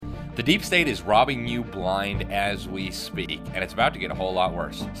The deep state is robbing you blind as we speak, and it's about to get a whole lot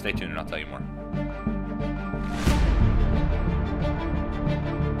worse. Stay tuned and I'll tell you more.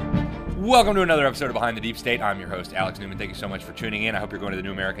 Welcome to another episode of Behind the Deep State. I'm your host, Alex Newman. Thank you so much for tuning in. I hope you're going to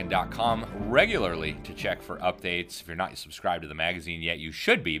thenewamerican.com regularly to check for updates. If you're not subscribed to the magazine yet, you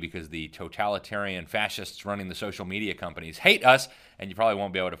should be, because the totalitarian fascists running the social media companies hate us, and you probably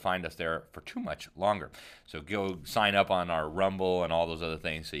won't be able to find us there for too much longer. So go sign up on our Rumble and all those other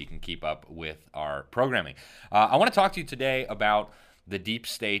things so you can keep up with our programming. I want to talk to you today about the deep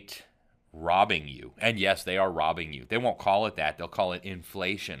state robbing you. And yes, they are robbing you. They won't call it that. They'll call it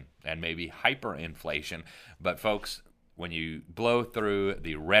inflation and maybe hyperinflation. But folks, when you blow through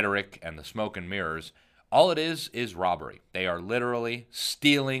the rhetoric and the smoke and mirrors, all it is robbery. They are literally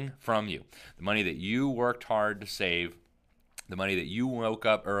stealing from you. The money that you worked hard to save, the money that you woke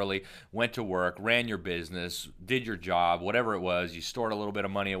up early, went to work, ran your business, did your job, whatever it was, you stored a little bit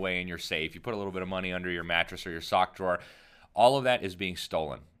of money away in your safe, you put a little bit of money under your mattress or your sock drawer, all of that is being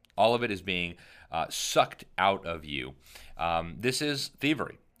stolen. All of it is being sucked out of you. This is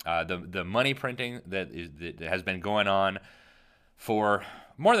thievery. The money printing that has been going on for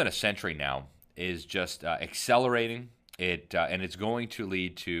more than a century now is just accelerating. And it's going to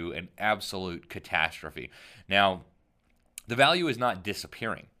lead to an absolute catastrophe. Now, the value is not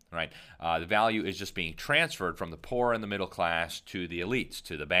disappearing, right? The value is just being transferred from the poor and the middle class to the elites,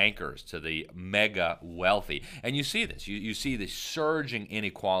 to the bankers, to the mega wealthy. And you see this. You see the surging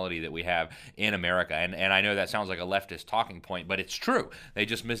inequality that we have in America. And I know that sounds like a leftist talking point, but it's true. They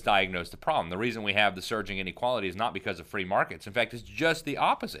just misdiagnosed the problem. The reason we have the surging inequality is not because of free markets. In fact, it's just the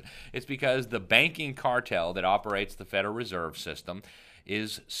opposite. It's because the banking cartel that operates the Federal Reserve System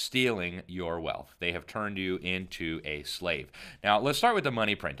is stealing your wealth. They have turned you into a slave. Now, let's start with the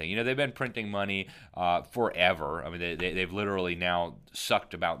money printing. You know, they've been printing money forever. I mean, they've literally now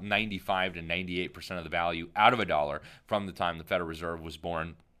sucked about 95 to 98% of the value out of a dollar from the time the Federal Reserve was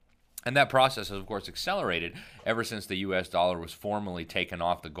born. And that process has, of course, accelerated ever since the U.S. dollar was formally taken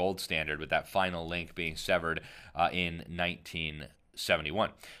off the gold standard, with that final link being severed in 1971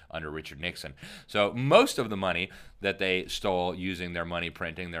 under Richard Nixon. So most of the money that they stole using their money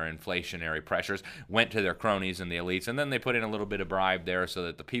printing, their inflationary pressures, went to their cronies and the elites, and then they put in a little bit of bribe there so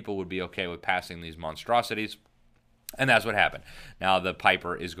that the people would be okay with passing these monstrosities. And that's what happened. Now the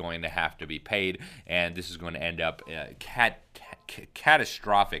piper is going to have to be paid, and this is going to end up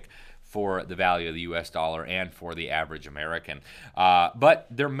catastrophic for the value of the U.S. dollar and for the average American. But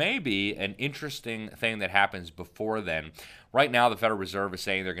there may be an interesting thing that happens before then. Right now, the Federal Reserve is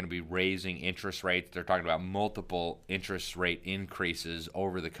saying they're going to be raising interest rates. They're talking about multiple interest rate increases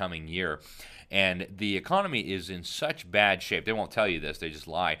over the coming year. And the economy is in such bad shape. They won't tell you this, they just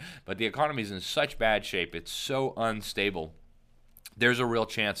lie. But the economy is in such bad shape. It's so unstable. There's a real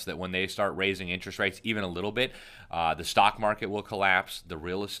chance that when they start raising interest rates even a little bit, the stock market will collapse, the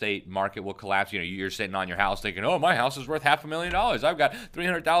real estate market will collapse. You know, you're sitting on your house thinking, oh, my house is worth $500,000. I've got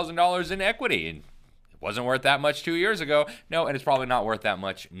 $300,000 in equity. And it wasn't worth that much 2 years ago. No, and it's probably not worth that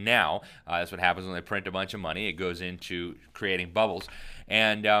much now. That's what happens when they print a bunch of money. It goes into creating bubbles.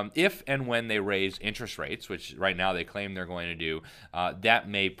 And if and when they raise interest rates, which right now they claim they're going to do, that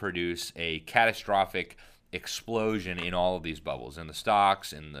may produce a catastrophic explosion in all of these bubbles, in the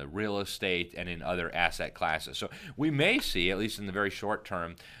stocks, in the real estate, and in other asset classes. So we may see, at least in the very short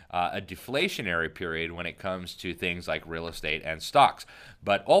term, a deflationary period when it comes to things like real estate and stocks.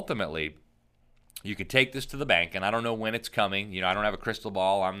 But ultimately, you could take this to the bank, and I don't know when it's coming. You know, I don't have a crystal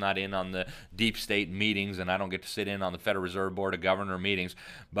ball. I'm not in on the deep state meetings, and I don't get to sit in on the Federal Reserve Board of Governor meetings.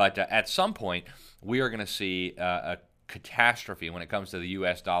 But at some point, we are going to see a catastrophe when it comes to the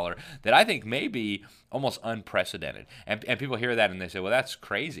U.S. dollar that I think may be almost unprecedented. And people hear that and they say, well, that's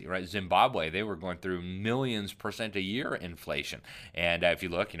crazy, right? Zimbabwe, they were going through millions % a year inflation. And if you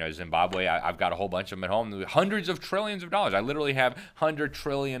look, you know, Zimbabwe, I've got a whole bunch of them at home, hundreds of trillions of dollars. I literally have $100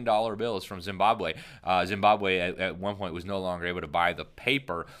 trillion bills from Zimbabwe. Zimbabwe at one point was no longer able to buy the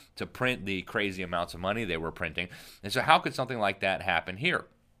paper to print the crazy amounts of money they were printing. And so how could something like that happen here?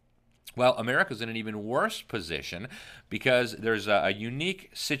 Well, America's in an even worse position because there's a unique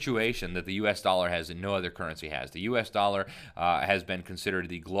situation that the U.S. dollar has and no other currency has. The U.S. dollar has been considered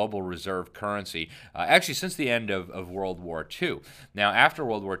the global reserve currency actually since the end of World War II. Now, after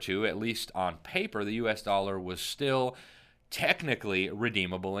World War II, at least on paper, the U.S. dollar was still technically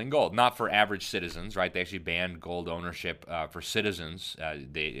redeemable in gold. Not for average citizens, right? They actually banned gold ownership for citizens.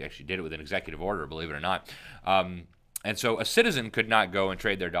 They actually did it with an executive order, believe it or not. And so a citizen could not go and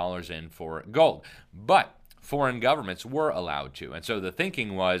trade their dollars in for gold. But foreign governments were allowed to. And so the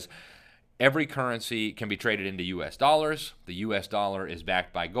thinking was, Every currency can be traded into U.S. dollars. The U.S. dollar is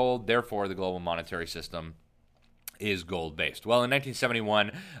backed by gold. Therefore, the global monetary system is gold-based. Well, in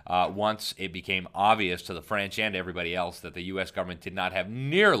 1971, once it became obvious to the French and everybody else that the U.S. government did not have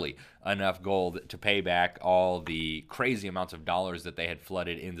nearly enough gold to pay back all the crazy amounts of dollars that they had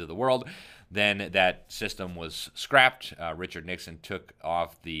flooded into the world, then that system was scrapped. Richard Nixon took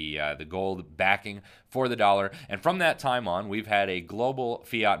off the gold backing for the dollar. And from that time on, we've had a global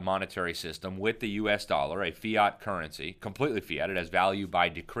fiat monetary system with the U.S. dollar, a fiat currency, completely fiat. It has value by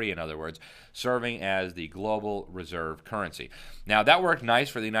decree, in other words, serving as the global reserve currency. Now, that worked nice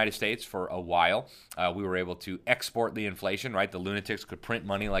for the United States for a while. We were able to export the inflation, right? The lunatics could print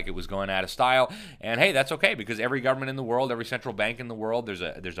money like it was going out of style. And hey, that's okay, because every government in the world, every central bank in the world, there's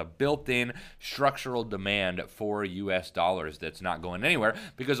a built-in structural demand for U.S. dollars that's not going anywhere,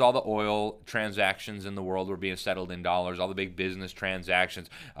 because all the oil transactions in the world were being settled in dollars, all the big business transactions,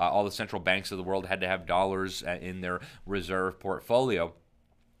 all the central banks of the world had to have dollars in their reserve portfolio.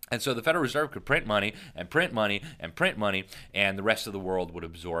 And so the Federal Reserve could print money and print money and print money, and the rest of the world would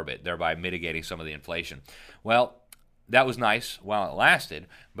absorb it, thereby mitigating some of the inflation. Well, that was nice while it lasted,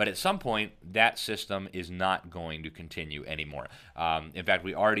 but at some point, that system is not going to continue anymore. In fact,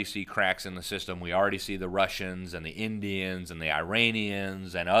 we already see cracks in the system. We already see the Russians and the Indians and the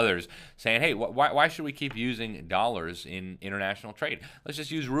Iranians and others saying, hey, why should we keep using dollars in international trade? Let's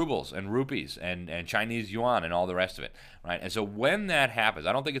just use rubles and rupees and Chinese yuan and all the rest of it, right? And so when that happens,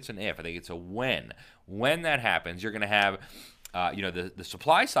 I don't think it's an if, I think it's a when. When that happens, you're going to have the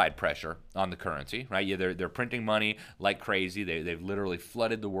supply side pressure on the currency, right? Yeah, they're printing money like crazy. They've literally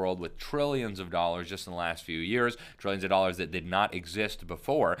flooded the world with trillions of dollars just in the last few years, trillions of dollars that did not exist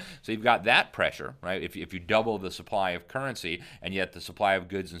before. So you've got that pressure, right? If you double the supply of currency and yet the supply of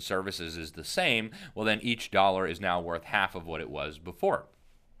goods and services is the same, well, then each dollar is now worth half of what it was before.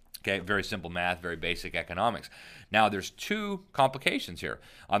 Okay, very simple math, very basic economics. Now, there's two complications here.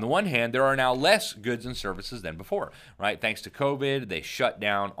 On the one hand, there are now less goods and services than before, right? Thanks to COVID, they shut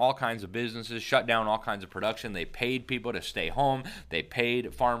down all kinds of businesses, shut down all kinds of production. They paid people to stay home. They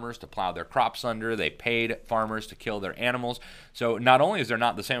paid farmers to plow their crops under. They paid farmers to kill their animals. So not only is there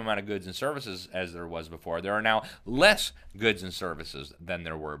not the same amount of goods and services as there was before, there are now less goods and services than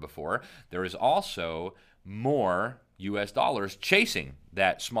there were before. There is also more U.S. dollars chasing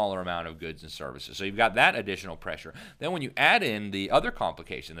that smaller amount of goods and services. So you've got that additional pressure. Then when you add in the other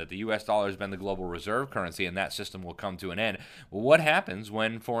complication that the U.S. dollar has been the global reserve currency and that system will come to an end, well, what happens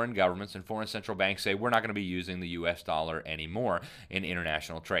when foreign governments and foreign central banks say we're not going to be using the U.S. dollar anymore in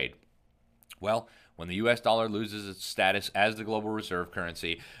international trade? Well, when the U.S. dollar loses its status as the global reserve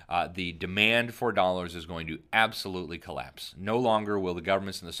currency, the demand for dollars is going to absolutely collapse. No longer will the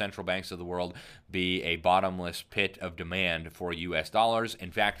governments and the central banks of the world be a bottomless pit of demand for U.S. dollars.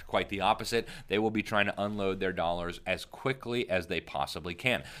 In fact, quite the opposite. They will be trying to unload their dollars as quickly as they possibly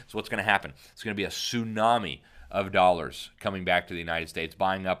can. So what's going to happen? It's going to be a tsunami of dollars coming back to the United States,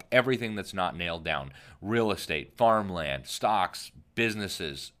 buying up everything that's not nailed down. Real estate, farmland, stocks,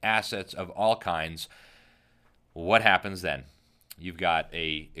 businesses, assets of all kinds. What happens then? You've got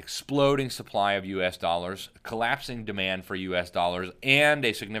a exploding supply of U.S. dollars, collapsing demand for U.S. dollars, and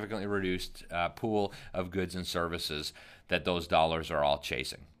a significantly reduced pool of goods and services that those dollars are all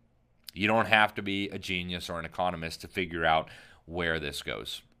chasing. You don't have to be a genius or an economist to figure out where this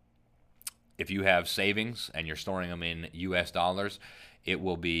goes. If you have savings and you're storing them in U.S. dollars, it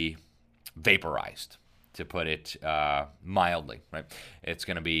will be vaporized, to put it mildly, right? It's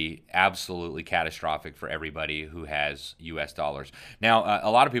going to be absolutely catastrophic for everybody who has U.S. dollars. Now, a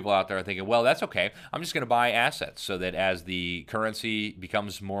lot of people out there are thinking, well, that's okay. I'm just going to buy assets so that as the currency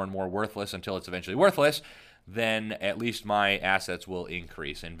becomes more and more worthless until it's eventually worthless, then at least my assets will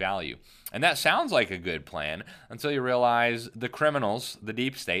increase in value. And that sounds like a good plan until you realize the criminals, the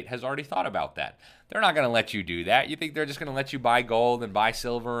deep state, has already thought about that. They're not going to let you do that. You think they're just going to let you buy gold and buy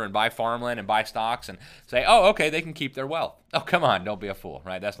silver and buy farmland and buy stocks and say, oh, okay, they can keep their wealth. Oh, come on, don't be a fool,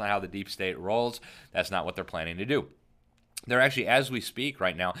 right? That's not how the deep state rolls. That's not what they're planning to do. They're actually, as we speak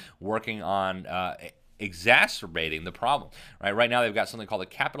right now, working on exacerbating the problem. Right now they've got something called a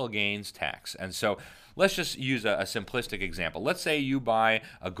capital gains tax. And so let's just use a simplistic example. Let's say you buy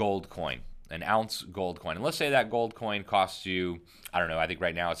a gold coin, an ounce gold coin. And let's say that gold coin costs you, I don't know, I think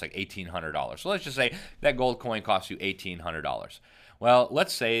right now it's like $1,800. So let's just say that gold coin costs you $1,800. Well,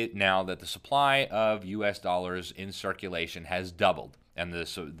 let's say now that the supply of U.S. dollars in circulation has doubled, and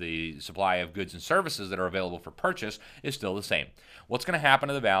the supply of goods and services that are available for purchase is still the same. What's going to happen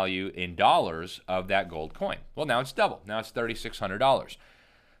to the value in dollars of that gold coin? Well, now it's double. Now it's $3,600.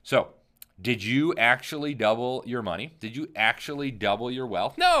 So Did you actually double your money? Did you actually double your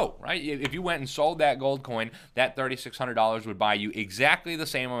wealth? No, right? If you went and sold that gold coin, that $3,600 would buy you exactly the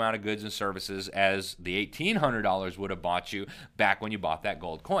same amount of goods and services as the $1,800 would have bought you back when you bought that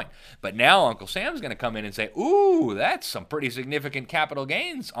gold coin. But now Uncle Sam's going to come in and say, ooh, that's some pretty significant capital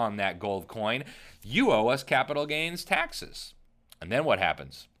gains on that gold coin. You owe us capital gains taxes. And then what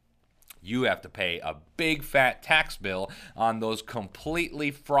happens? You have to pay a big fat tax bill on those completely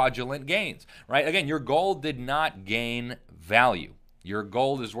fraudulent gains, right? Again, your gold did not gain value. Your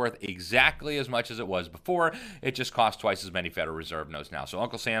gold is worth exactly as much as it was before. It just costs twice as many Federal Reserve notes now. So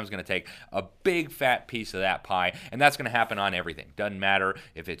Uncle Sam's going to take a big fat piece of that pie, and that's going to happen on everything. Doesn't matter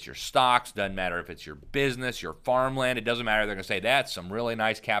if it's your stocks, doesn't matter if it's your business, your farmland. It doesn't matter. They're going to say, that's some really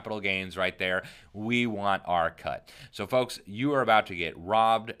nice capital gains right there. We want our cut. So folks, you are about to get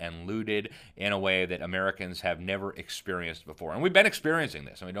robbed and looted in a way that Americans have never experienced before. And we've been experiencing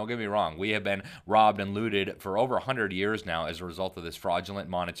this. I mean, don't get me wrong. We have been robbed and looted for over 100 years now as a result of this fraudulent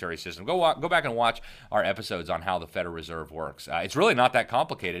monetary system. Go back and watch our episodes on how the Federal Reserve works. It's really not that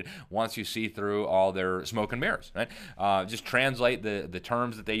complicated once you see through all their smoke and mirrors. Right? Just translate the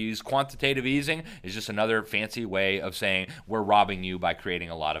terms that they use. Quantitative easing is just another fancy way of saying we're robbing you by creating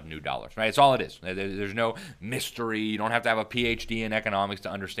a lot of new dollars. Right? It's all it is. There's no mystery. You don't have to have a PhD in economics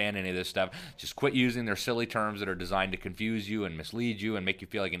to understand any of this stuff. Just quit using their silly terms that are designed to confuse you and mislead you and make you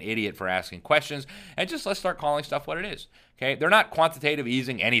feel like an idiot for asking questions. And just let's start calling stuff what it is. Okay? They're not quantitative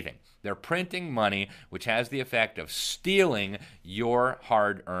easing anything. They're printing money, which has the effect of stealing your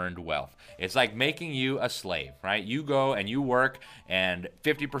hard-earned wealth. It's like making you a slave, right? You go and you work, and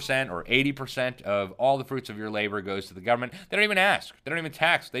 50% or 80% of all the fruits of your labor goes to the government. They don't even ask. They don't even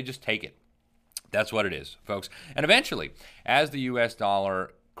tax. They just take it. That's what it is, folks. And eventually, as the U.S.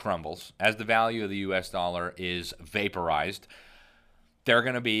 dollar crumbles, as the value of the U.S. dollar is vaporized, they're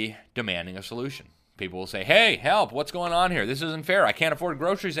going to be demanding a solution. People will say, hey, help, what's going on here? This isn't fair. I can't afford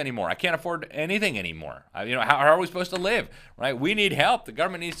groceries anymore. I can't afford anything anymore. How are we supposed to live, right? We need help. The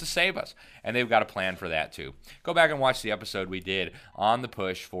government needs to save us. And they've got a plan for that, too. Go back and watch the episode we did on the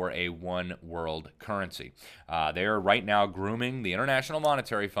push for a one world currency. They are right now grooming the International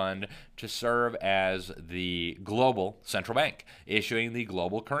Monetary Fund to serve as the global central bank, issuing the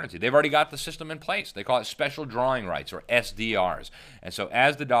global currency. They've already got the system in place. They call it special drawing rights, or SDRs. And so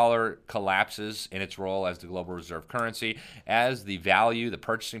as the dollar collapses in its role as the global reserve currency, as the value, the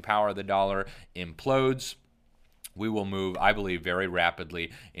purchasing power of the dollar implodes, we will move, I believe, very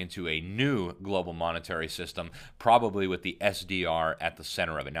rapidly into a new global monetary system, probably with the SDR at the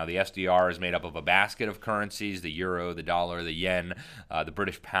center of it. Now, the SDR is made up of a basket of currencies: the euro, the dollar, the yen, the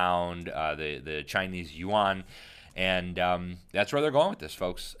British pound, the Chinese yuan. And that's where they're going with this,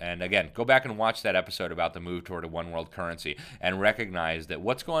 folks. And again, go back and watch that episode about the move toward a one world currency and recognize that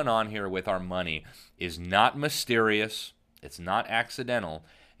what's going on here with our money is not mysterious. It's not accidental.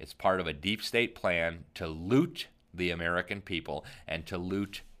 It's part of a deep state plan to loot the American people and to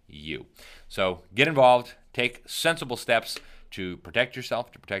loot you. So get involved, take sensible steps to protect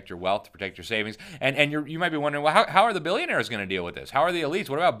yourself, to protect your wealth, to protect your savings. And you might be wondering, well, how are the billionaires going to deal with this? How are the elites?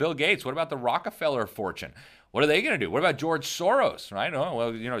 What about Bill Gates? What about the Rockefeller fortune? What are they going to do? What about George Soros, right? Oh,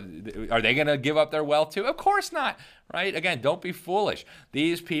 well, are they going to give up their wealth too? Of course not, right? Again, don't be foolish.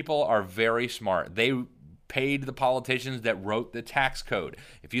 These people are very smart. They paid the politicians that wrote the tax code.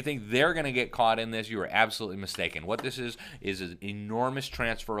 If you think they're going to get caught in this, you are absolutely mistaken. What this is an enormous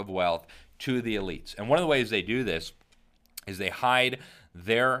transfer of wealth to the elites. And one of the ways they do this is they hide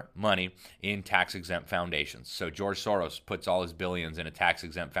their money in tax-exempt foundations. So George Soros puts all his billions in a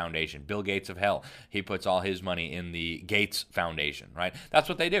tax-exempt foundation. Bill Gates of hell, he puts all his money in the Gates Foundation, right? That's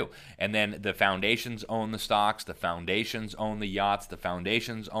what they do. And then the foundations own the stocks, the foundations own the yachts, the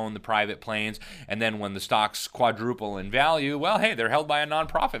foundations own the private planes, and then when the stocks quadruple in value, well, hey, they're held by a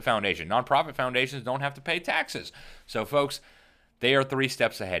nonprofit foundation. Nonprofit foundations don't have to pay taxes. So folks, they are 3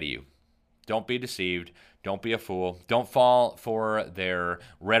 steps ahead of you. Don't be deceived. Don't be a fool. Don't fall for their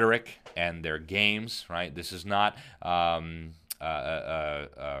rhetoric and their games, right? This is not a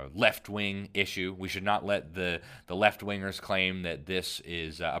left-wing issue. We should not let the left-wingers claim that this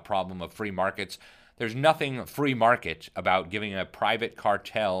is a problem of free markets. There's nothing free market about giving a private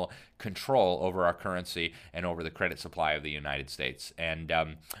cartel control over our currency and over the credit supply of the United States. And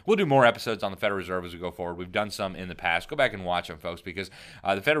we'll do more episodes on the Federal Reserve as we go forward. We've done some in the past. Go back and watch them, folks, because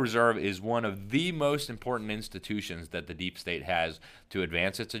the Federal Reserve is one of the most important institutions that the deep state has to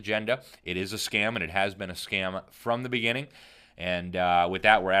advance its agenda. It is a scam, and it has been a scam from the beginning. And with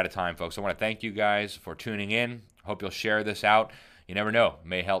that, we're out of time, folks. I want to thank you guys for tuning in. Hope you'll share this out. You never know. It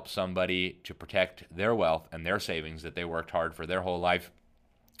may help somebody to protect their wealth and their savings that they worked hard for their whole life.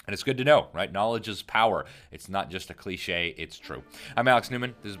 And it's good to know, right? Knowledge is power. It's not just a cliche, it's true. I'm Alex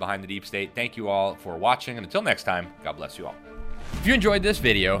Newman. This is Behind the Deep State. Thank you all for watching. And until next time, God bless you all. If you enjoyed this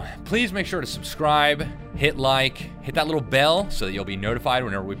video, please make sure to subscribe, hit like, hit that little bell so that you'll be notified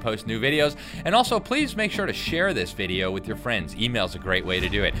whenever we post new videos. And also, please make sure to share this video with your friends. Email's a great way to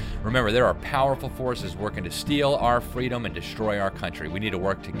do it. Remember, there are powerful forces working to steal our freedom and destroy our country. We need to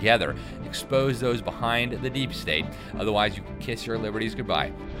work together, expose those behind the deep state. Otherwise, you can kiss your liberties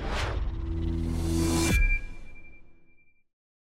goodbye.